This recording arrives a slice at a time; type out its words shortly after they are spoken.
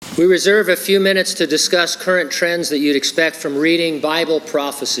We reserve a few minutes to discuss current trends that you'd expect from reading Bible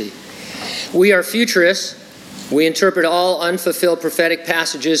prophecy. We are futurists. We interpret all unfulfilled prophetic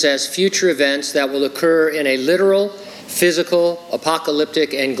passages as future events that will occur in a literal, physical,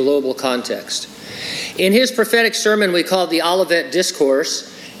 apocalyptic, and global context. In his prophetic sermon we called the Olivet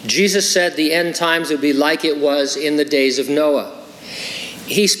Discourse, Jesus said the end times would be like it was in the days of Noah.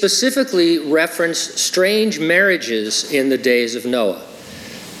 He specifically referenced strange marriages in the days of Noah.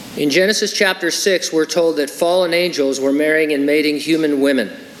 In Genesis chapter 6, we're told that fallen angels were marrying and mating human women.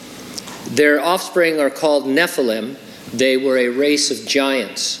 Their offspring are called Nephilim. They were a race of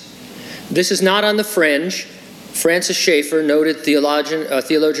giants. This is not on the fringe. Francis Schaeffer, noted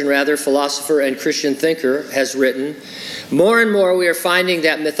theologian, philosopher, and Christian thinker, has written, "More and more we are finding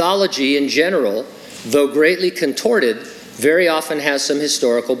that mythology in general, though greatly contorted, very often has some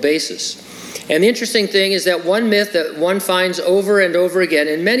historical basis." And the interesting thing is that one myth that one finds over and over again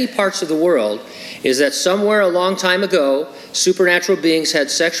in many parts of the world is that somewhere a long time ago, supernatural beings had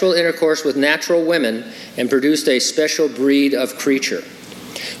sexual intercourse with natural women and produced a special breed of creature.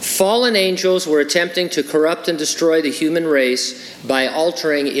 Fallen angels were attempting to corrupt and destroy the human race by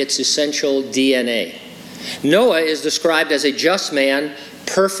altering its essential DNA. Noah is described as a just man,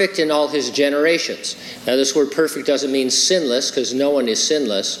 perfect in all his generations. Now, this word perfect doesn't mean sinless, because no one is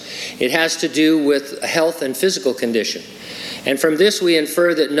sinless. It has to do with health and physical condition. And from this we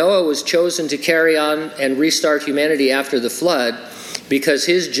infer that Noah was chosen to carry on and restart humanity after the flood because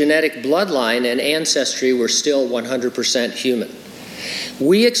his genetic bloodline and ancestry were still 100% human.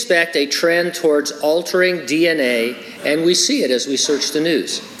 We expect a trend towards altering DNA, and we see it as we search the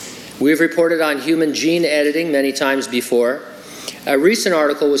news. We've reported on human gene editing many times before. A recent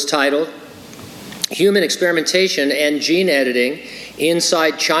article was titled, "Human Experimentation and Gene Editing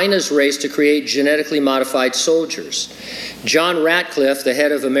Inside China's Race to Create Genetically Modified Soldiers." John Ratcliffe, the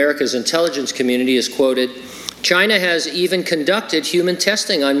head of America's intelligence community, is quoted, "China has even conducted human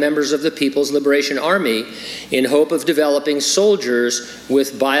testing on members of the People's Liberation Army in hope of developing soldiers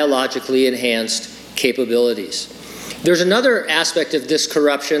with biologically enhanced capabilities." There's another aspect of this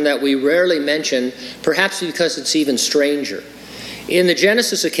corruption that we rarely mention, perhaps because it's even stranger. In the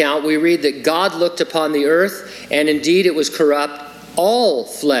Genesis account, we read that God looked upon the earth, and indeed it was corrupt. All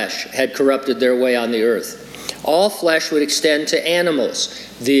flesh had corrupted their way on the earth. All flesh would extend to animals.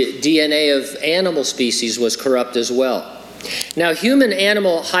 The DNA of animal species was corrupt as well. Now,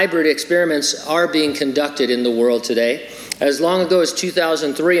 human-animal hybrid experiments are being conducted in the world today. As long ago as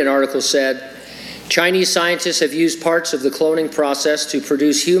 2003, an article said, Chinese scientists have used parts of the cloning process to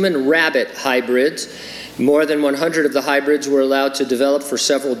produce human-rabbit hybrids. More than 100 of the hybrids were allowed to develop for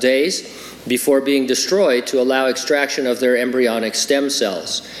several days before being destroyed to allow extraction of their embryonic stem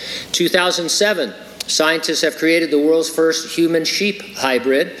cells. 2007, scientists have created the world's first human-sheep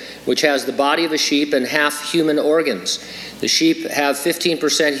hybrid, which has the body of a sheep and half human organs. The sheep have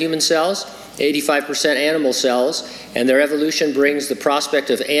 15% human cells, 85% animal cells, and their evolution brings the prospect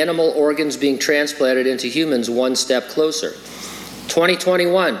of animal organs being transplanted into humans one step closer.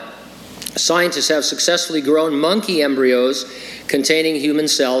 2021, scientists have successfully grown monkey embryos containing human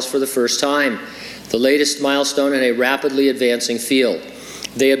cells for the first time, the latest milestone in a rapidly advancing field.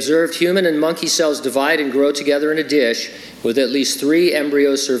 They observed human and monkey cells divide and grow together in a dish, with at least 3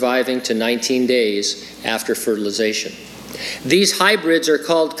 embryos surviving to 19 days after fertilization. These hybrids are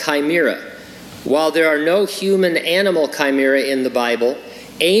called chimera. While there are no human-animal chimera in the Bible,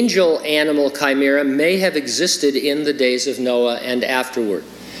 angel-animal chimera may have existed in the days of Noah and afterward.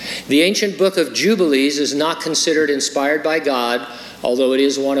 The ancient book of Jubilees is not considered inspired by God, although it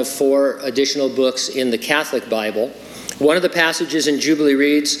is one of 4 additional books in the Catholic Bible. One of the passages in Jubilee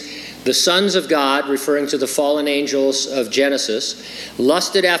reads, "The sons of God," referring to the fallen angels of Genesis,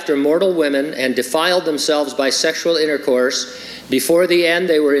 "lusted after mortal women and defiled themselves by sexual intercourse. Before the end,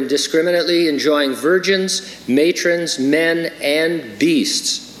 they were indiscriminately enjoying virgins, matrons, men, and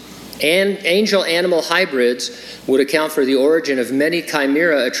beasts." And angel-animal hybrids would account for the origin of many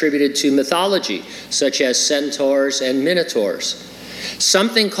chimera attributed to mythology, such as centaurs and minotaurs.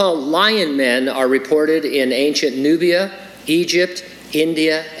 Something called lion men are reported in ancient Nubia, Egypt,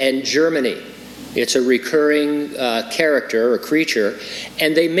 India, and Germany. It's a recurring character or creature,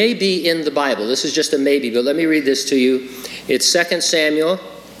 and they may be in the Bible. This is just a maybe, but let me read this to you. It's 2 Samuel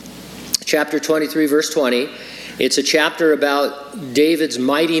chapter 23, verse 20. It's a chapter about David's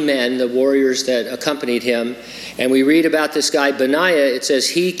mighty men, the warriors that accompanied him. And we read about this guy, Benaiah. It says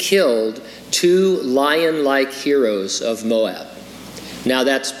he killed 2 lion-like heroes of Moab. Now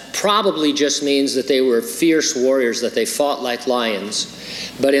that probably just means that they were fierce warriors, that they fought like lions.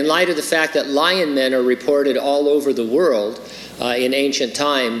 But in light of the fact that lion men are reported all over the world, in ancient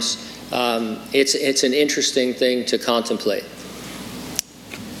times, it's an interesting thing to contemplate.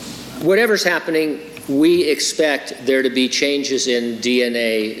 Whatever's happening, we expect there to be changes in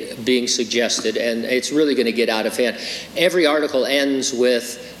DNA being suggested, and it's really going to get out of hand. Every article ends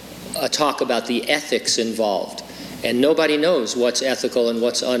with a talk about the ethics involved, and nobody knows what's ethical and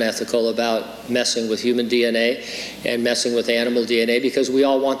what's unethical about messing with human DNA and messing with animal DNA, because we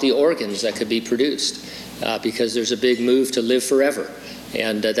all want the organs that could be produced, because there's a big move to live forever,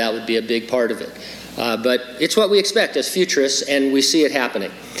 and that would be a big part of it. But it's what we expect as futurists, and we see it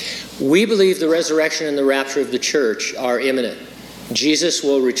happening. We believe the resurrection and the rapture of the church are imminent. Jesus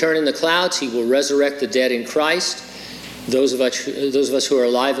will return in the clouds. He will resurrect the dead in Christ. Those of us who are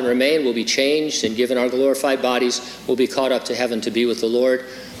alive and remain will be changed, and given our glorified bodies, will be caught up to heaven to be with the Lord.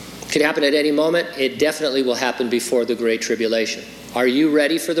 It could happen at any moment. It definitely will happen before the Great Tribulation. Are you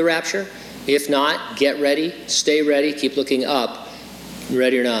ready for the rapture? If not, get ready, stay ready, keep looking up.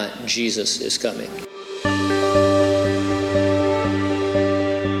 Ready or not, Jesus is coming.